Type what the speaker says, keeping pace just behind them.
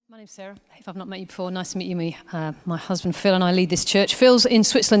name's Sarah. If I've not met you before, nice to meet you. My husband Phil and I lead this church. Phil's in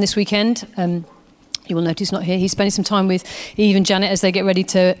Switzerland this weekend. You will notice he's not here. He's spending some time with Eve and Janet as they get ready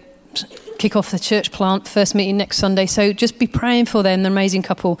to kick off the church plant, first meeting next Sunday. So just be praying for them, the amazing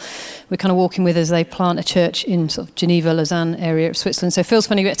couple we're kind of walking with as they plant a church in sort of Geneva, Lausanne area of Switzerland. So Phil's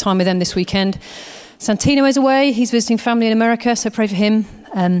spending a bit of time with them this weekend. Santino is away. He's visiting family in America, so pray for him.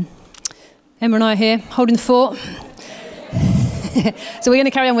 Emma and I are here, holding the fort. So we're going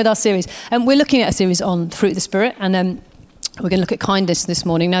to carry on with our series. We're looking at a series on fruit of the Spirit, and we're going to look at kindness this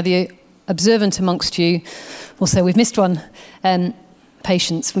morning. Now, the observant amongst you will say we've missed one.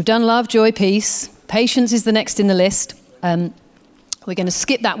 Patience. We've done love, joy, peace. Patience is the next in the list. We're going to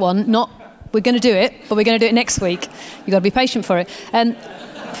skip that one. We're going to do it, but we're going to do it next week. You've got to be patient for it.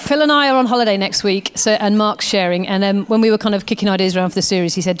 Phil and I are on holiday next week, and Mark's sharing. And when we were kind of kicking ideas around for the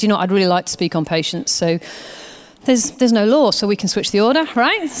series, he said, "Do you know what? I'd really like to speak on patience." So there's no law, so we can switch the order,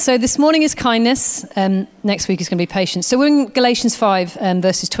 right? So this morning is kindness. Next week is going to be patience. So we're in Galatians 5,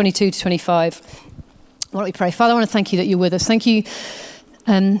 verses 22 to 25. Why don't we pray? Father, I want to thank you that you're with us. Thank you,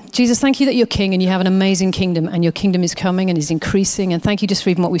 Jesus, thank you that you're king and you have an amazing kingdom, and your kingdom is coming and is increasing. And thank you just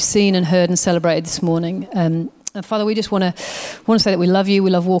for even what we've seen and heard and celebrated this morning. And Father, we just want to say that we love you, we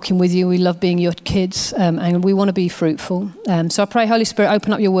love walking with you, we love being your kids, and we want to be fruitful. So I pray, Holy Spirit,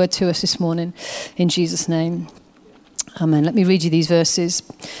 open up your word to us this morning in Jesus' name. Amen. Let me read you these verses.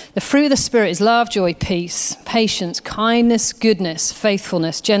 The fruit of the Spirit is love, joy, peace, patience, kindness, goodness,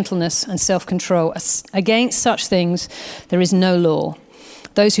 faithfulness, gentleness, and self-control. Against such things there is no law.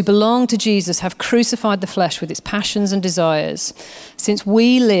 Those who belong to Jesus have crucified the flesh with its passions and desires. Since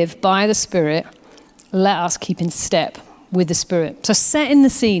we live by the Spirit, let us keep in step with the Spirit. So setting the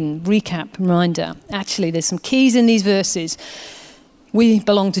scene, recap, reminder. Actually, there's some keys in these verses. We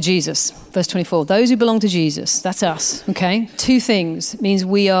belong to Jesus. Verse 24, those who belong to Jesus, that's us, okay? Two things. It means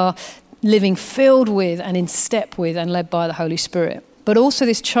we are living filled with and in step with and led by the Holy Spirit. But also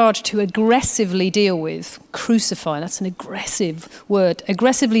this charge to aggressively deal with, crucify, that's an aggressive word,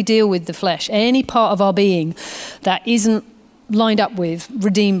 aggressively deal with the flesh. Any part of our being that isn't lined up with,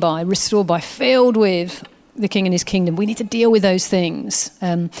 redeemed by, restored by, filled with the King and his kingdom. We need to deal with those things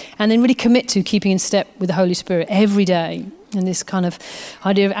and then really commit to keeping in step with the Holy Spirit every day. And this kind of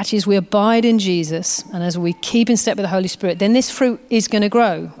idea of actually as we abide in Jesus and as we keep in step with the Holy Spirit, then this fruit is going to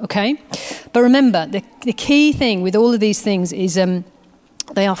grow, okay? But remember, the key thing with all of these things is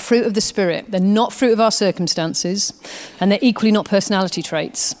they are fruit of the Spirit. They're not fruit of our circumstances, and they're equally not personality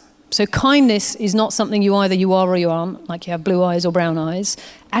traits. So kindness is not something you are or you aren't, like you have blue eyes or brown eyes.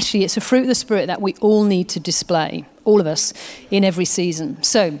 Actually, it's a fruit of the Spirit that we all need to display, all of us, in every season.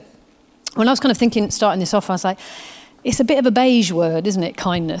 So when I was kind of thinking, starting this off, I was like, it's a bit of a beige word, isn't it?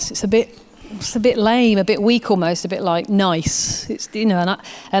 Kindness. It's a bit lame, a bit weak, almost a bit like nice. It's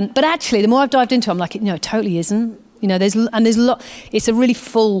but actually, the more I've dived into it, I'm like, it totally isn't. There's a lot. It's a really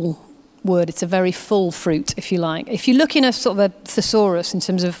full word. It's a very full fruit, if you like. If you look in a sort of a thesaurus in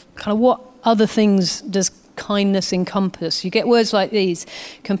terms of kind of what other things does kindness encompass, you get words like these: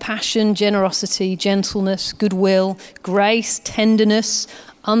 compassion, generosity, gentleness, goodwill, grace, tenderness,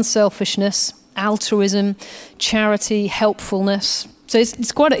 unselfishness, altruism, charity, helpfulness. So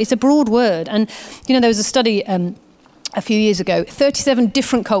it's a broad word. And there was a study a few years ago, 37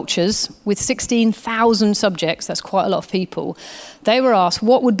 different cultures with 16,000 subjects. That's quite a lot of people. They were asked,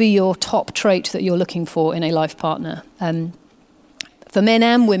 what would be your top trait that you're looking for in a life partner? For men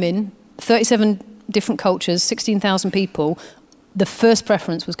and women, 37 different cultures, 16,000 people, the first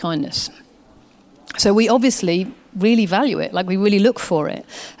preference was kindness. So we obviously really value it, like we really look for it.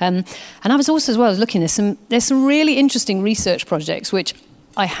 And I was also, as well as looking, there's some really interesting research projects, which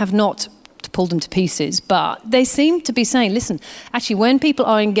I have not pulled them to pieces, but they seem to be saying, listen, actually when people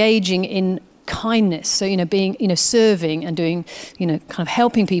are engaging in kindness, so, being, serving and doing, kind of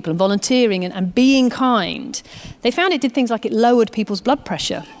helping people and volunteering and being kind, they found it did things like it lowered people's blood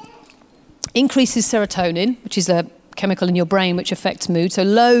pressure, increases serotonin, which is a chemical in your brain which affects mood. So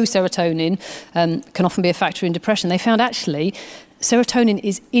low serotonin can often be a factor in depression. They found actually serotonin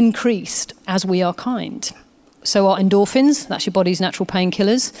is increased as we are kind. So are endorphins, that's your body's natural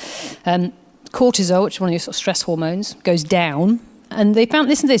painkillers. Cortisol, which is one of your sort of stress hormones, goes down. And they found,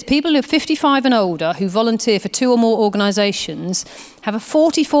 listen to this, people who are 55 and older who volunteer for 2 or more organisations have a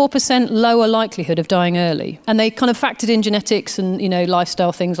 44% lower likelihood of dying early. And they kind of factored in genetics and,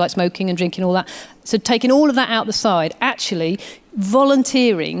 lifestyle things like smoking and drinking, all that. So taking all of that out the side, actually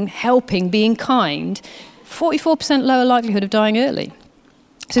volunteering, helping, being kind, 44% lower likelihood of dying early.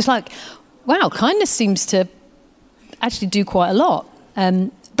 So it's like, wow, kindness seems to actually do quite a lot.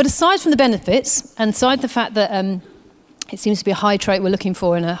 But aside from the benefits, and aside the fact that It seems to be a high trait we're looking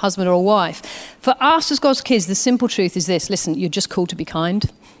for in a husband or a wife. For us as God's kids, the simple truth is this. Listen, you're just called to be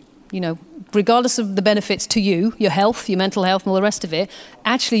kind. Regardless of the benefits to you, your health, your mental health, and all the rest of it,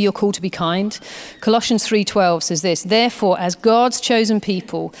 actually you're called to be kind. Colossians 3:12 says this, therefore, as God's chosen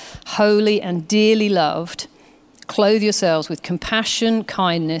people, holy and dearly loved, clothe yourselves with compassion,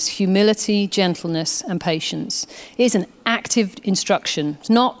 kindness, humility, gentleness, and patience. It is an active instruction. It's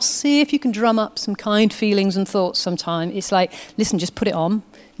not see if you can drum up some kind feelings and thoughts sometime. It's like, listen, just put it on.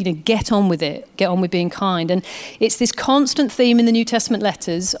 Get on with it. Get on with being kind. And it's this constant theme in the New Testament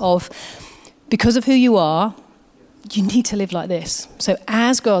letters of, because of who you are, you need to live like this. So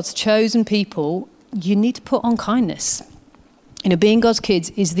as God's chosen people, you need to put on kindness. Being God's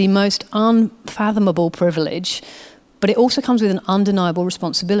kids is the most unfathomable privilege, but it also comes with an undeniable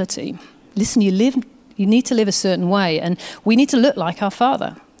responsibility. Listen, you need to live a certain way, and we need to look like our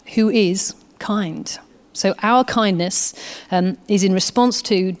Father, who is kind. So our kindness is in response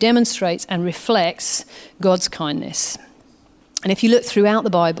to, demonstrates, and reflects God's kindness. And if you look throughout the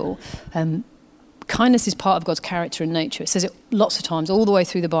Bible, kindness is part of God's character and nature. It says it lots of times, all the way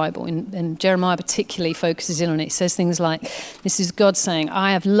through the Bible. And Jeremiah particularly focuses in on it. It says things like, this is God saying,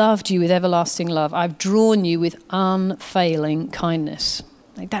 I have loved you with everlasting love. I've drawn you with unfailing kindness.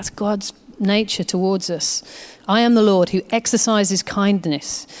 That's God's nature towards us. I am the Lord who exercises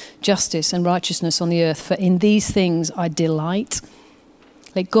kindness, justice, and righteousness on the earth. For in these things I delight.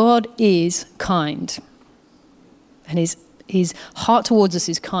 God is kind. And his heart towards us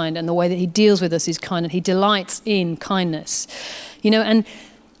is kind, and the way that he deals with us is kind, and he delights in kindness. And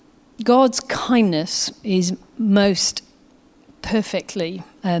God's kindness is most perfectly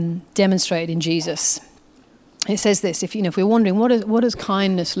demonstrated in Jesus. It says this, if we're wondering, what does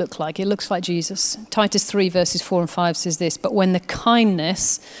kindness look like? It looks like Jesus. Titus 3 verses 4 and 5 says this, but when the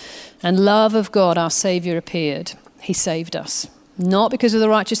kindness and love of God, our Saviour, appeared, he saved us. Not because of the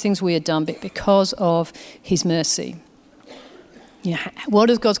righteous things we had done, but because of his mercy. What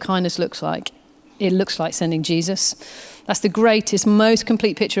does God's kindness look like? It looks like sending Jesus. That's the greatest, most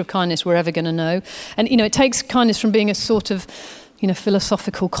complete picture of kindness we're ever going to know. And, it takes kindness from being a sort of,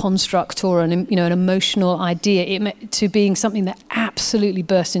 philosophical construct or an emotional idea to being something that absolutely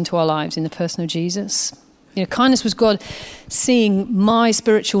burst into our lives in the person of Jesus. Kindness was God seeing my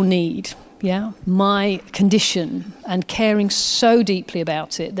spiritual need, my condition, and caring so deeply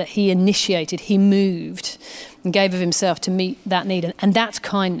about it that he initiated, he moved and gave of himself to meet that need. And that's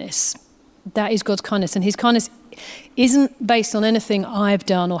kindness. That is God's kindness. And his kindness isn't based on anything I've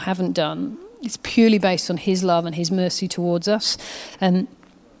done or haven't done. It's purely based on his love and his mercy towards us.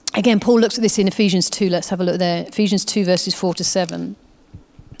 Again, Paul looks at this in Ephesians 2. Let's have a look there. Ephesians 2 verses 4 to 7.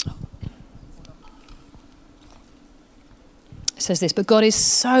 It says this, but God is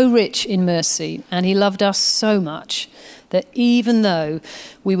so rich in mercy, and he loved us so much that even though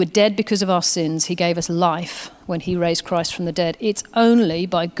we were dead because of our sins, he gave us life when he raised Christ from the dead. It's only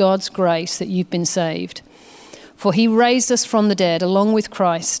by God's grace that you've been saved. For he raised us from the dead along with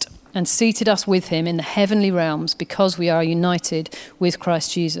Christ and seated us with him in the heavenly realms because we are united with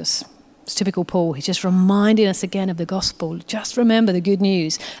Christ Jesus. It's typical Paul. He's just reminding us again of the gospel. Just remember the good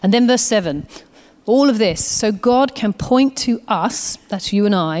news. And then verse 7, all of this. So God can point to us, that's you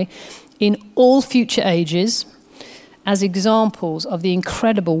and I, in all future ages as examples of the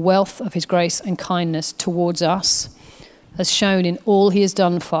incredible wealth of his grace and kindness towards us, as shown in all he has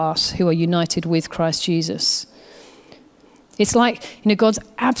done for us who are united with Christ Jesus. It's like, God's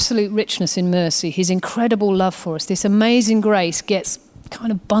absolute richness in mercy, his incredible love for us, this amazing grace gets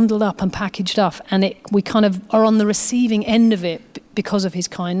kind of bundled up and packaged up, and we kind of are on the receiving end of it because of his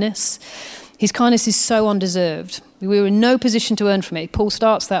kindness. His kindness is so undeserved. We were in no position to earn from it. Paul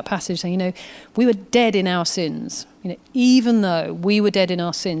starts that passage saying, we were dead in our sins. Even though we were dead in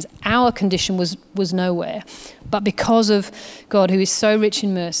our sins, our condition was nowhere. But because of God, who is so rich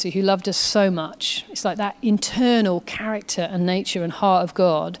in mercy, who loved us so much, it's like that internal character and nature and heart of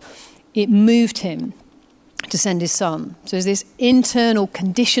God, it moved him to send his son. So there's this internal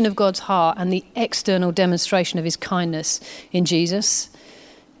condition of God's heart and the external demonstration of his kindness in Jesus.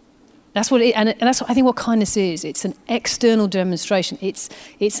 That's what and that's what I think what kindness is. It's an external demonstration. It's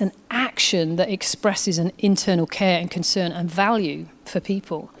an action that expresses an internal care and concern and value for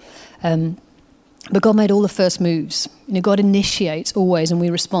people. But God made all the first moves. God initiates always, and we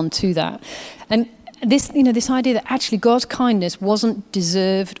respond to that. And this idea that actually God's kindness wasn't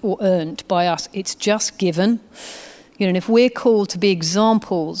deserved or earned by us. It's just given. And if we're called to be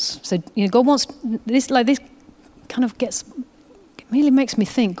examples, so God wants this. Like this, kind of gets. Really makes me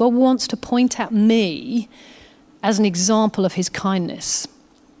think God wants to point at me as an example of his kindness.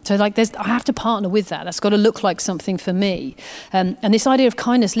 So I have to partner with that. That's got to look like something for me. And this idea of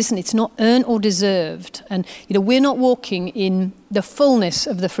kindness, listen, it's not earned or deserved. And we're not walking in the fullness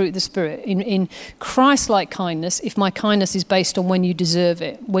of the fruit of the Spirit, in Christ-like kindness, if my kindness is based on when you deserve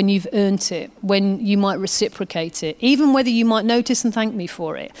it, when you've earned it, when you might reciprocate it, even whether you might notice and thank me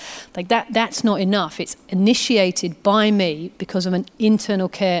for it. That's not enough. It's initiated by me because of an internal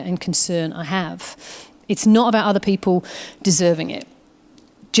care and concern I have. It's not about other people deserving it.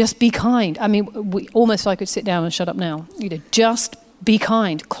 Just be kind. I mean, almost I could sit down and shut up now. Just be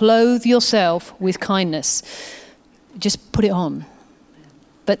kind. Clothe yourself with kindness. Just put it on.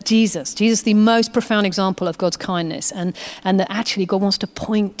 But Jesus, the most profound example of God's kindness, and that actually God wants to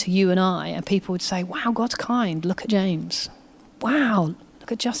point to you and I, and people would say, wow, God's kind. Look at James. Wow,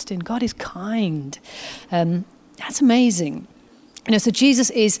 look at Justin. God is kind. That's amazing. So Jesus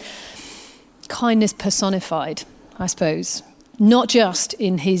is kindness personified, I suppose. Not just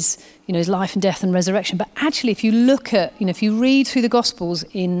in his life and death and resurrection, but actually if you look at, if you read through the Gospels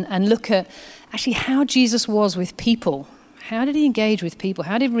and look at actually how Jesus was with people, how did he engage with people,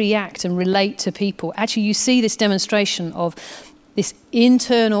 how did he react and relate to people? Actually, you see this demonstration of this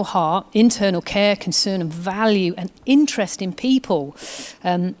internal heart, internal care, concern and value and interest in people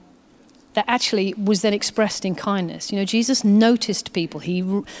that actually was then expressed in kindness. Jesus noticed people.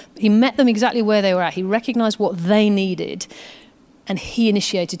 He met them exactly where they were at. He recognized what they needed. And he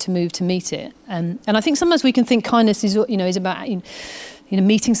initiated to move to meet it. And I think sometimes we can think kindness is about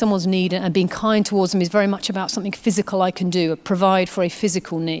meeting someone's need and being kind towards them is very much about something physical I can do, provide for a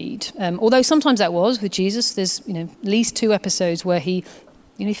physical need. Although sometimes that was with Jesus. There's at least 2 episodes where he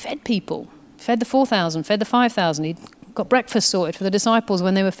fed people, fed the 4,000, fed the 5,000. He got breakfast sorted for the disciples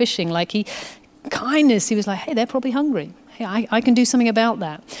when they were fishing. Kindness. He was like, hey, they're probably hungry. Hey, I can do something about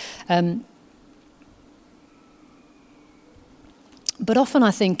that. But often I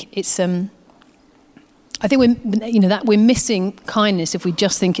think it's, we're missing kindness if we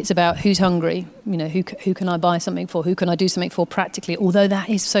just think it's about who's hungry, who can I buy something for, who can I do something for practically, although that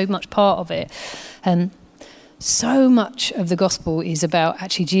is so much part of it. So much of the gospel is about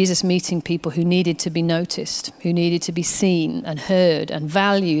actually Jesus meeting people who needed to be noticed, who needed to be seen and heard and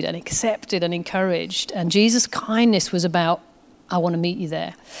valued and accepted and encouraged. And Jesus' kindness was about, I want to meet you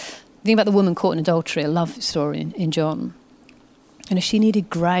there. Think about the woman caught in adultery, a love story in John. She needed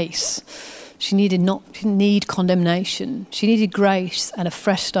grace. She didn't need condemnation. She needed grace and a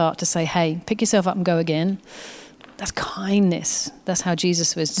fresh start to say, hey, pick yourself up and go again. That's kindness. That's how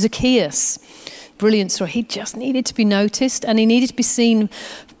Jesus was. Zacchaeus, brilliant story. He just needed to be noticed and he needed to be seen.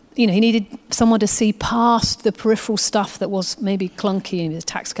 He needed someone to see past the peripheral stuff that was maybe clunky. He was a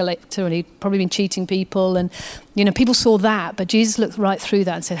tax collector and he'd probably been cheating people. And, people saw that, but Jesus looked right through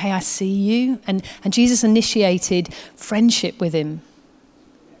that and said, hey, I see you. And Jesus initiated friendship with him.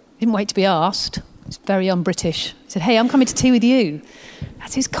 He didn't wait to be asked. It's very un-British. He said, hey, I'm coming to tea with you.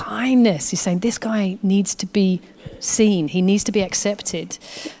 That's his kindness. He's saying this guy needs to be seen. He needs to be accepted.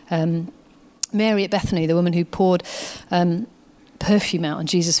 Mary at Bethany, the woman who poured perfume out on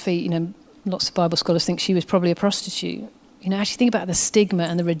Jesus' feet, lots of Bible scholars think she was probably a prostitute. Actually think about the stigma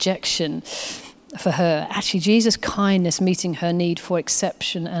and the rejection for her. Actually, Jesus' kindness meeting her need for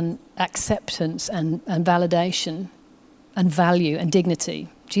exception and acceptance and validation and value and dignity.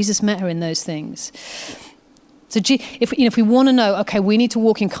 Jesus met her in those things. So if we want to know, okay, we need to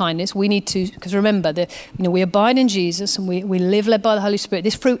walk in kindness, we need to, because remember, we abide in Jesus and we live led by the Holy Spirit.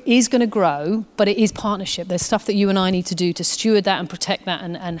 This fruit is going to grow, but it is partnership. There's stuff that you and I need to do to steward that and protect that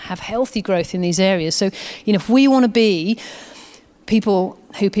and have healthy growth in these areas. So, if we want to be people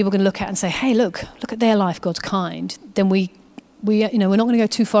who people can look at and say, hey, look at their life, God's kind, then we're not going to go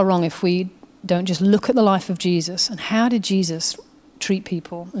too far wrong if we don't just look at the life of Jesus and how did Jesus treat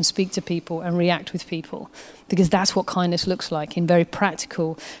people and speak to people and react with people, because that's what kindness looks like in very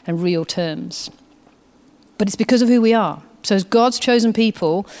practical and real terms. But it's because of who we are. So as God's chosen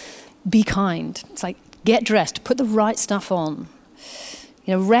people, be kind. It's like get dressed, put the right stuff on,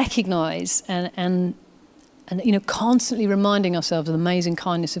 recognize and constantly reminding ourselves of the amazing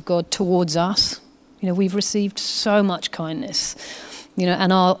kindness of God towards us. We've received so much kindness,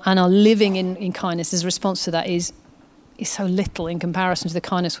 and our living in kindness as a response to that is so little in comparison to the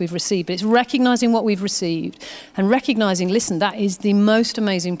kindness we've received. But it's recognizing what we've received and recognizing, listen, that is the most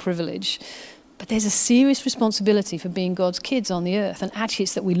amazing privilege. But there's a serious responsibility for being God's kids on the earth. And actually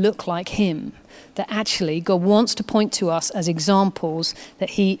it's that we look like him, that actually God wants to point to us as examples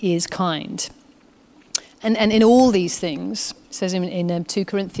that he is kind. And in all these things, it says in 2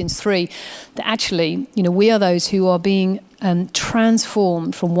 Corinthians 3, that actually, we are those who are being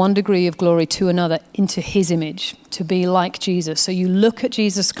transformed from one degree of glory to another into his image, to be like Jesus. So you look at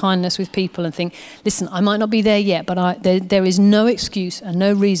Jesus' kindness with people and think, listen, I might not be there yet, but there is no excuse and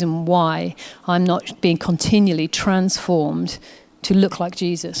no reason why I'm not being continually transformed to look like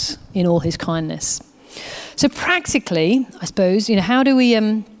Jesus in all his kindness. So practically, I suppose, how do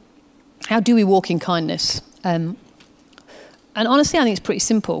we walk in kindness? And honestly, I think it's pretty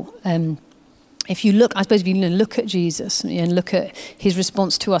simple. If you look at Jesus and look at his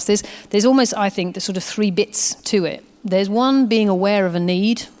response to us, there's almost, I think, the sort of 3 bits to it. There's one, being aware of a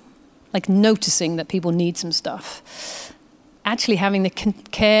need, like noticing that people need some stuff. Actually having the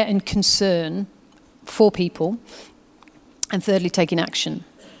care and concern for people. And thirdly, taking action.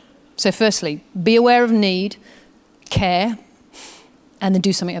 So firstly, be aware of need, care, and then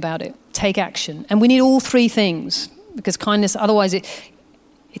do something about it. Take action. And we need all 3 things, because kindness, otherwise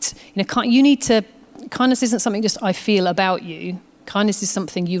kindness isn't something just I feel about you. Kindness is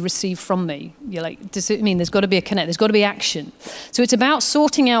something you receive from me. You're like, does it mean there's got to be a connect? There's got to be action. So it's about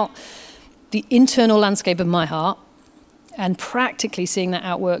sorting out the internal landscape of my heart and practically seeing that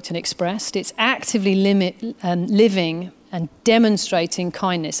outworked and expressed. It's actively living and demonstrating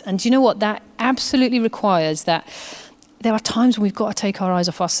kindness. And do you know what? That absolutely requires that there are times when we've got to take our eyes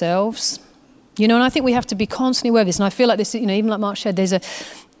off ourselves. And I think we have to be constantly aware of this. And I feel like this, even like Mark shared,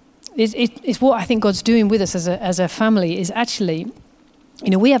 it's what I think God's doing with us as a family is actually,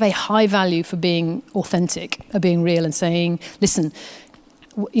 we have a high value for being authentic, of being real and saying, listen,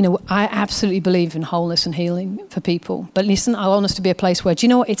 I absolutely believe in wholeness and healing for people. But listen, I want us to be a place where, do you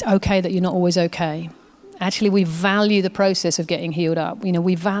know what? It's okay that you're not always okay. Actually, we value the process of getting healed up.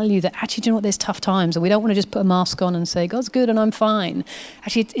 We value that, actually, do you know what, there's tough times, and we don't want to just put a mask on and say, God's good and I'm fine.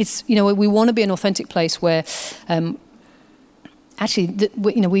 Actually, it's, we want to be an authentic place where,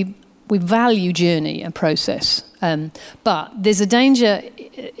 we value journey and process. But there's a danger,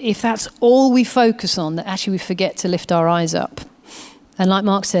 if that's all we focus on, that actually we forget to lift our eyes up. And like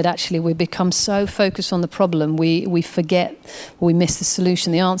Mark said, actually, we become so focused on the problem, we forget, or we miss the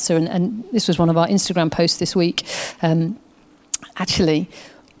solution, the answer. And this was one of our Instagram posts this week. Actually,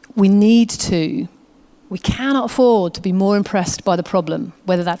 we cannot afford to be more impressed by the problem,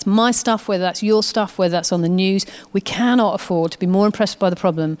 whether that's my stuff, whether that's your stuff, whether that's on the news. We cannot afford to be more impressed by the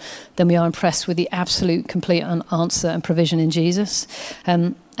problem than we are impressed with the absolute, complete answer and provision in Jesus.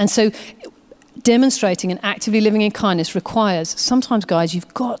 And so demonstrating and actively living in kindness requires, sometimes, guys,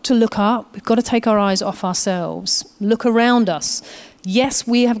 you've got to look up. We've got to take our eyes off ourselves. Look around us. Yes,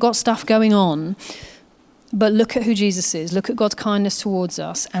 we have got stuff going on, but look at who Jesus is. Look at God's kindness towards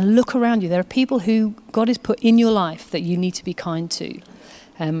us and look around you. There are people who God has put in your life that you need to be kind to.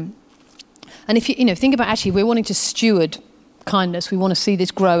 And if you think about, actually, we're wanting to steward kindness. We want to see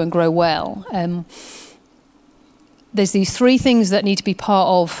this grow and grow well. There's these 3 things that need to be part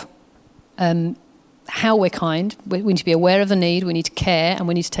of how we're kind. We need to be aware of the need, we need to care, and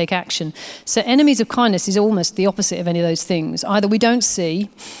we need to take action. So enemies of kindness is almost the opposite of any of those things. Either we don't see,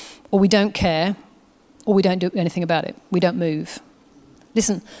 or we don't care, or we don't do anything about it. We don't move.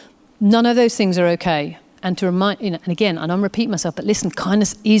 Listen, none of those things are okay. And to remind, and again, and I'm repeating myself, but listen,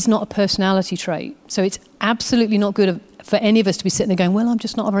 kindness is not a personality trait. So it's absolutely not good for any of us to be sitting there going, well, I'm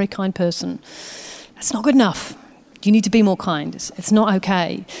just not a very kind person. That's not good enough. You need to be more kind. It's not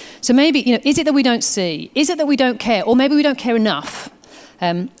okay. So maybe, is it that we don't see? Is it that we don't care? Or maybe we don't care enough?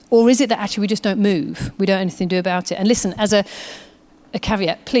 Or is it that actually we just don't move? We don't have anything to do about it? And listen, as a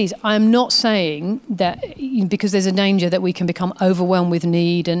caveat, please, I'm not saying that because there's a danger that we can become overwhelmed with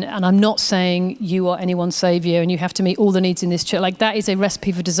need, and I'm not saying you are anyone's saviour and you have to meet all the needs in this church. Like, that is a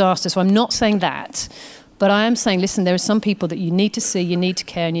recipe for disaster. So I'm not saying that. But I am saying, listen, there are some people that you need to see, you need to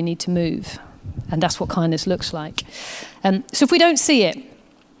care, and you need to move. And that's what kindness looks like. So if we don't see it,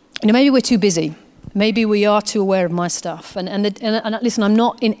 maybe we're too busy. Maybe we are too aware of my stuff. And listen, I'm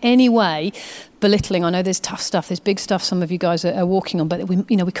not in any way belittling. I know there's tough stuff, there's big stuff some of you guys are working on, but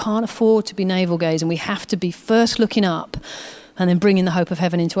we can't afford to be navel-gazing. We have to be first looking up and then bringing the hope of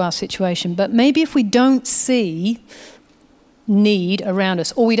heaven into our situation. But maybe if we don't see need around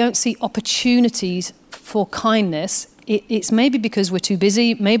us, or we don't see opportunities for kindness, it's maybe because we're too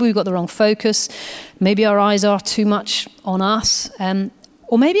busy, maybe we've got the wrong focus, maybe our eyes are too much on us,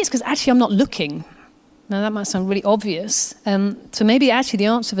 or maybe it's because actually I'm not looking. Now that might sound really obvious. So maybe actually the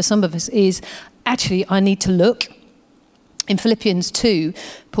answer for some of us is, actually I need to look. In Philippians 2,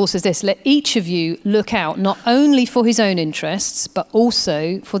 Paul says this, let each of you look out not only for his own interests, but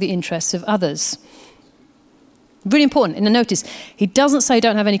also for the interests of others. Really important. And notice, he doesn't say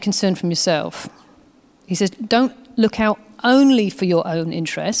don't have any concern from yourself. He says, don't look out only for your own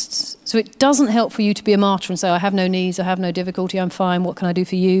interests. So it doesn't help for you to be a martyr and say, I have no needs, I have no difficulty, I'm fine, what can I do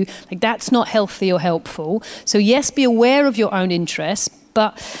for you? Like, that's not healthy or helpful. So yes, be aware of your own interests,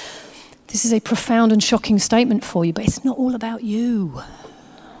 but this is a profound and shocking statement for you, but it's not all about you.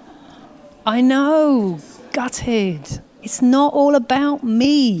 I know, gutted. It's not all about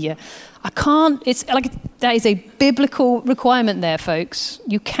me. I can't, it's like, that is a biblical requirement there, folks.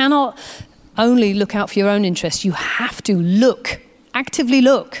 You cannot only look out for your own interests. You have to look, actively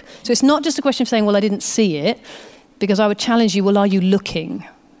look. So it's not just a question of saying, well, I didn't see it, because I would challenge you, well, are you looking?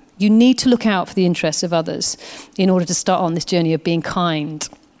 You need to look out for the interests of others in order to start on this journey of being kind.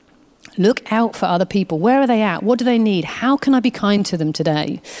 Look out for other people. Where are they at? What do they need? How can I be kind to them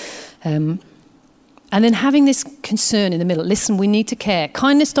today? And then having this concern in the middle. Listen, we need to care.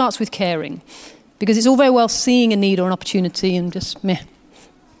 Kindness starts with caring, because it's all very well seeing a need or an opportunity and just meh,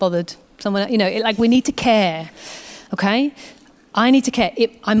 bothered. Someone, like, we need to care. Okay, I need to care.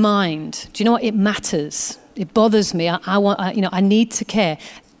 I mind. Do you know what? It matters. It bothers me. I need to care.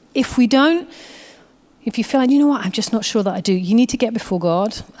 If we don't, if you feel like, you know what, I'm just not sure that I do, you need to get before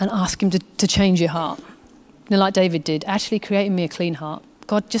God and ask him to change your heart. Like David did, actually create in me a clean heart.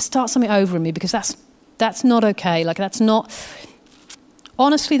 God, just start something over in me, because that's not okay. Like,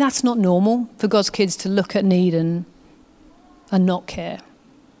 honestly, that's not normal for God's kids to look at need and not care.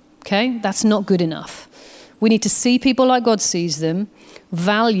 Okay? That's not good enough. We need to see people like God sees them,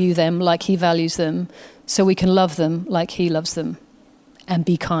 value them like he values them, so we can love them like he loves them, and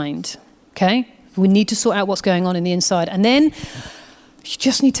be kind. Okay? We need to sort out what's going on in the inside. And then you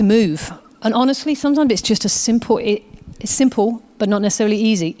just need to move. And honestly, sometimes it's just it's simple, but not necessarily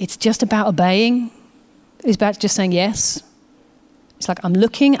easy. It's just about obeying. It's about just saying yes. It's like, I'm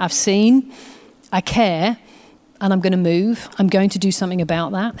looking, I've seen, I care, and I'm going to move. I'm going to do something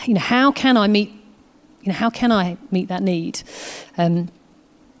about that. How can I meet that need? And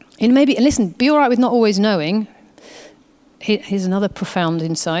listen, be all right with not always knowing. Here's another profound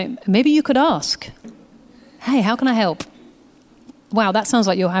insight. Maybe you could ask, hey, how can I help? Wow, that sounds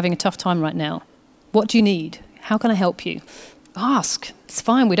like you're having a tough time right now. What do you need? How can I help you? Ask. It's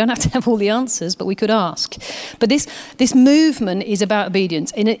fine. We don't have to have all the answers, but we could ask. But this movement is about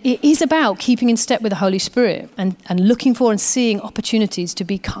obedience. And it is about keeping in step with the Holy Spirit and looking for and seeing opportunities to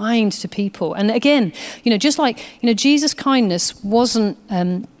be kind to people. And again, just like, Jesus' kindness wasn't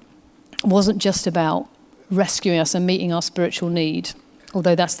just about rescuing us and meeting our spiritual need,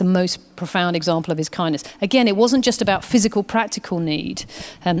 although that's the most profound example of his kindness. Again, it wasn't just about physical, practical need,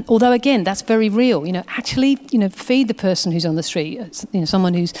 although again, that's very real. Actually, feed the person who's on the street.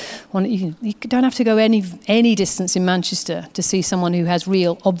 Someone who's you don't have to go any distance in Manchester to see someone who has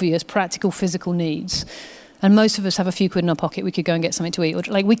real, obvious, practical, physical needs. And most of us have a few quid in our pocket. We could go and get something to eat. Or,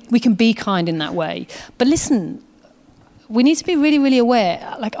 like, we can be kind in that way. But listen, we need to be really, really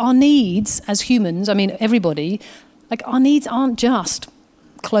aware. Like, our needs as humans, everybody, like, our needs aren't just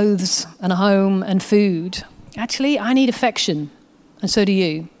clothes and a home and food. Actually, I need affection, and so do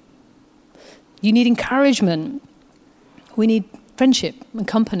you. You need encouragement. We need friendship and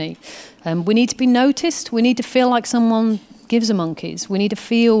company. We need to be noticed. We need to feel like someone gives a monkeys. We need to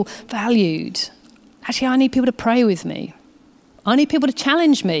feel valued. Actually, I need people to pray with me. I need people to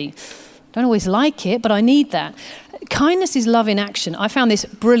challenge me. Don't always like it, but I need that. Kindness is love in action. I found this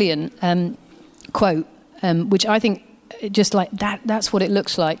brilliant quote, which I think just like that's what it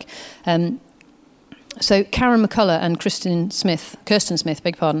looks like. So Karen McCullough and Kirsten Smith, they're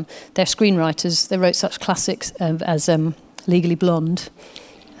screenwriters. They wrote such classics as Legally Blonde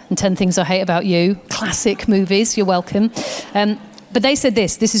and 10 Things I Hate About You. Classic movies, you're welcome. But they said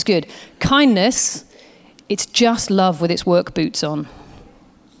this is good. Kindness, it's just love with its work boots on.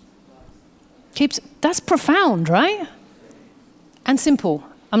 That's profound, right? And simple.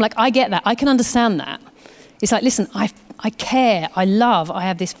 I'm like, I get that. I can understand that. It's like, listen, I care, I love, I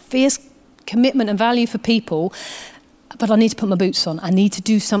have this fierce commitment and value for people, but I need to put my boots on. I need to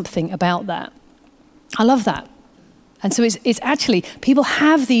do something about that. I love that. And so it's actually, people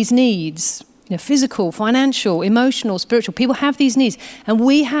have these needs, physical, financial, emotional, spiritual. People have these needs. And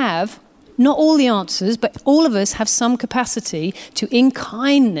we have, not all the answers, but all of us have some capacity to, in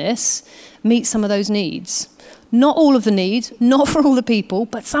kindness, meet some of those needs. Not all of the needs, not for all the people,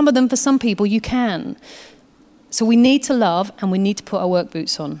 but some of them for some people you can. So we need to love, and we need to put our work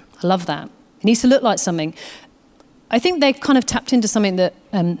boots on. I love that. It needs to look like something. I think they've kind of tapped into something that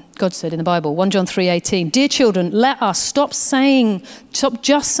God said in the Bible, 1 John 3:18. Dear children, let us stop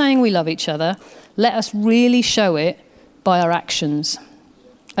just saying we love each other. Let us really show it by our actions.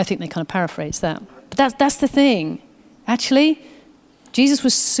 I think they kind of paraphrase that. But that's the thing. Actually, Jesus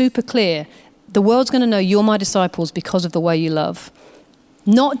was super clear. The world's going to know you're my disciples because of the way you love.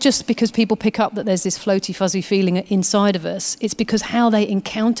 Not just because people pick up that there's this floaty, fuzzy feeling inside of us. It's because how they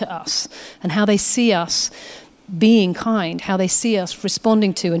encounter us and how they see us being kind, how they see us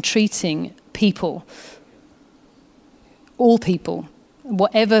responding to and treating people, all people,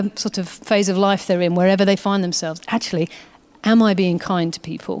 whatever sort of phase of life they're in, wherever they find themselves. Actually, am I being kind to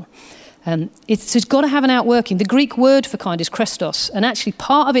people? So it's got to have an outworking. The Greek word for kind is Christos, and actually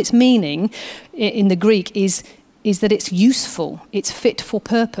part of its meaning in the Greek is that it's useful, it's fit for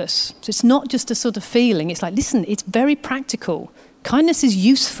purpose. So it's not just a sort of feeling. It's like, listen, it's very practical. Kindness is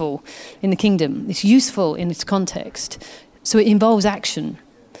useful in the kingdom. It's useful in its context. So it involves action.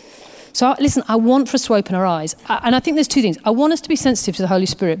 So listen, I want for us to open our eyes. And I think there's two things. I want us to be sensitive to the Holy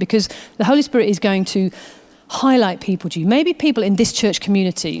Spirit, because the Holy Spirit is going to highlight people to you. Maybe people in this church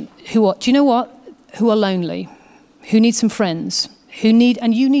community who are, do you know what? Who are lonely, who need some friends,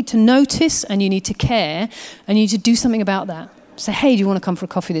 and you need to notice and you need to care and you need to do something about that. Say, hey, do you want to come for a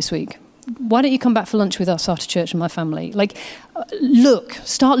coffee this week? Why don't you come back for lunch with us after church and my family?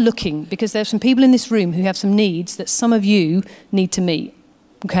 Start looking, because there's some people in this room who have some needs that some of you need to meet,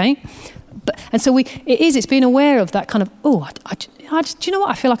 okay? It's being aware of that kind of, do you know what?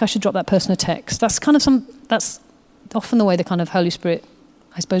 I feel like I should drop that person a text. That's often the way the kind of Holy Spirit,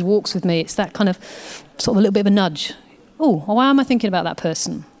 I suppose, walks with me. It's that kind of sort of a little bit of a nudge. Why am I thinking about that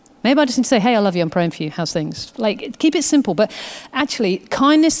person? Maybe I just need to say, hey, I love you, I'm praying for you, how's things? Keep it simple. But actually,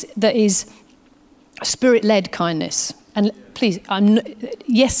 kindness that is Spirit-led kindness, and please,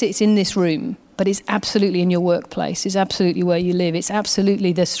 yes, it's in this room, but it's absolutely in your workplace, it's absolutely where you live, it's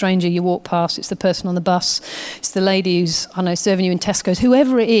absolutely the stranger you walk past, it's the person on the bus, it's the lady who's, serving you in Tesco's,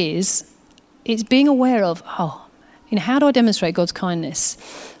 whoever it is, it's being aware of, how do I demonstrate God's kindness?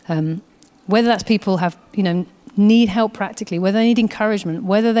 Whether that's people have, need help practically, whether they need encouragement,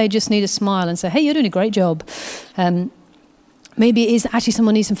 whether they just need a smile and say, hey, you're doing a great job. Maybe it is actually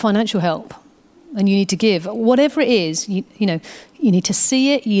someone needs some financial help and you need to give. Whatever it is, you need to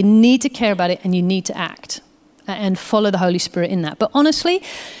see it, you need to care about it, and you need to act and follow the Holy Spirit in that. But honestly,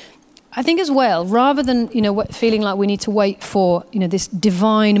 I think as well, rather than, feeling like we need to wait for, this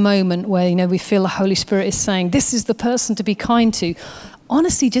divine moment where, we feel the Holy Spirit is saying, this is the person to be kind to,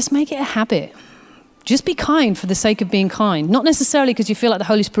 honestly, just make it a habit. Just be kind for the sake of being kind. Not necessarily because you feel like the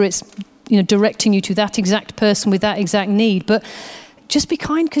Holy Spirit's, directing you to that exact person with that exact need, but just be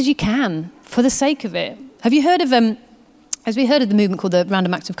kind because you can, for the sake of it. Have you heard of, has we heard of the movement called the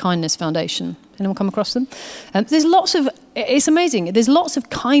Random Acts of Kindness Foundation? Anyone come across them? It's amazing. There's lots of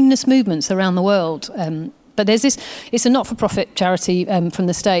kindness movements around the world. But it's a not-for-profit charity from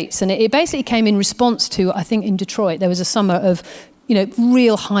the States. And it basically came in response to, I think in Detroit, there was a summer of,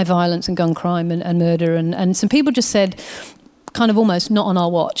 real high violence and gun crime and murder. And some people just said, kind of almost not on our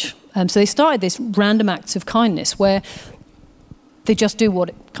watch. So they started this Random Acts of Kindness where they just do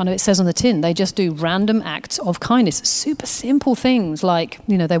what it says on the tin. They just do random acts of kindness. Super simple things like,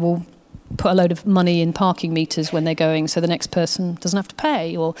 they will put a load of money in parking meters when they're going so the next person doesn't have to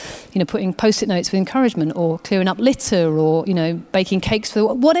pay, or, putting Post-it notes with encouragement, or clearing up litter, or, baking cakes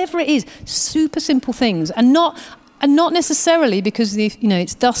for whatever it is. Super simple things. And not necessarily because,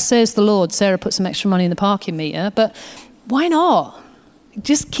 it's thus says the Lord, Sarah put some extra money in the parking meter, but why not?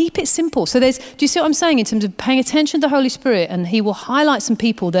 Just keep it simple. So do you see what I'm saying in terms of paying attention to the Holy Spirit, and he will highlight some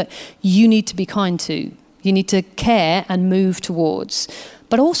people that you need to be kind to, you need to care and move towards,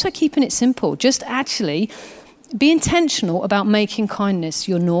 but also keeping it simple. Just actually be intentional about making kindness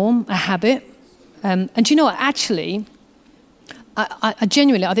your norm, a habit. And do you know what? Actually, I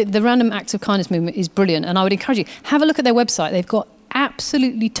genuinely, I think the Random Acts of Kindness movement is brilliant, and I would encourage you, have a look at their website. They've got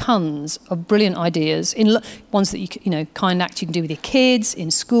absolutely tons of brilliant ideas, in ones that kind acts you can do with your kids,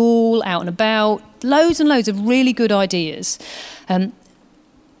 in school, out and about, loads and loads of really good ideas.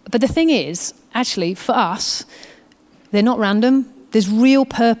 But the thing is, actually, for us, they're not random. There's real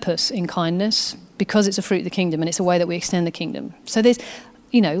purpose in kindness because it's a fruit of the kingdom and it's a way that we extend the kingdom. So there's,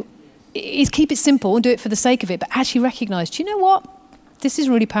 keep it simple and do it for the sake of it, but actually recognise, do you know what? This is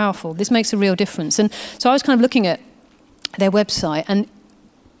really powerful. This makes a real difference. And so I was kind of looking at their website, and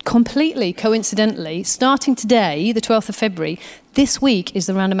completely coincidentally, starting today, the 12th of February, this week is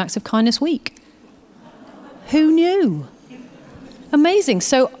the Random Acts of Kindness week. Who knew? Amazing.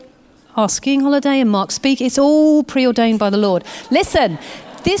 So our skiing holiday and Mark speak, it's all preordained by the Lord. Listen,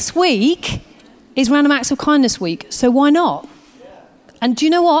 this week is Random Acts of Kindness week, so why not? And do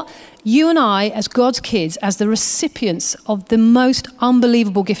you know what? You and I, as God's kids, as the recipients of the most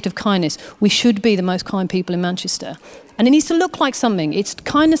unbelievable gift of kindness, we should be the most kind people in Manchester. And it needs to look like something.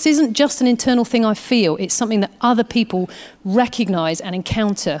 Kindness isn't just an internal thing I feel. It's something that other people recognise and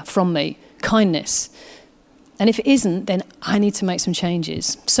encounter from me. kindness? And if it isn't, then I need to make some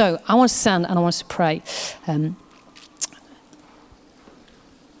changes. So I want to stand and I want us to pray.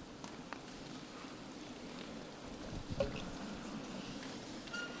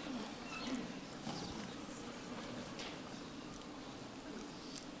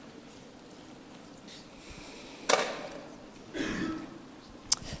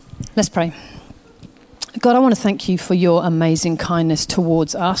 Let's pray. God, I want to thank you for your amazing kindness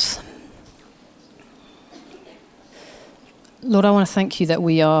towards us. Lord, I want to thank you that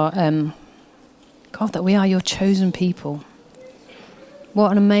we are, God, that we are your chosen people.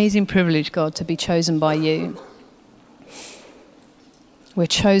 What an amazing privilege, God, to be chosen by you. We're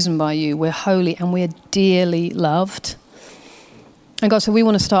chosen by you, we're holy, and we're dearly loved. And God, so we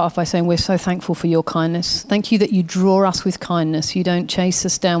want to start off by saying we're so thankful for your kindness. Thank you that you draw us with kindness. You don't chase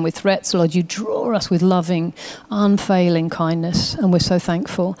us down with threats, Lord. You draw us with loving, unfailing kindness, and we're so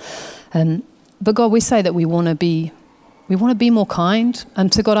thankful. But God, we say that we want to be more kind.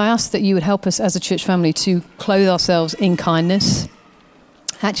 And so God, I ask that you would help us as a church family to clothe ourselves in kindness.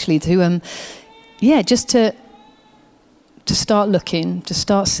 Actually, just to start looking, to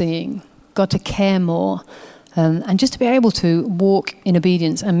start seeing, God, to care more. And just to be able to walk in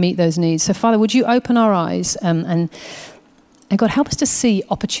obedience and meet those needs. So, Father, would you open our eyes and God, help us to see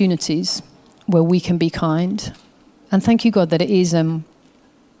opportunities where we can be kind. And thank you, God, that it is, God,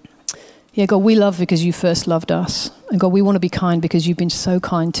 we love because you first loved us. And God, we want to be kind because you've been so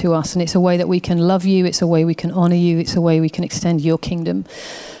kind to us. And it's a way that we can love you. It's a way we can honor you. It's a way we can extend your kingdom.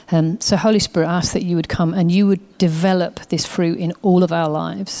 So, Holy Spirit, I ask that you would come and you would develop this fruit in all of our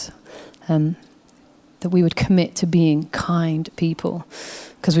lives. That we would commit to being kind people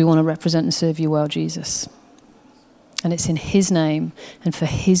because we want to represent and serve you well, Jesus. And it's in his name and for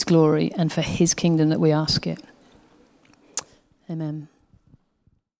his glory and for his kingdom that we ask it. Amen.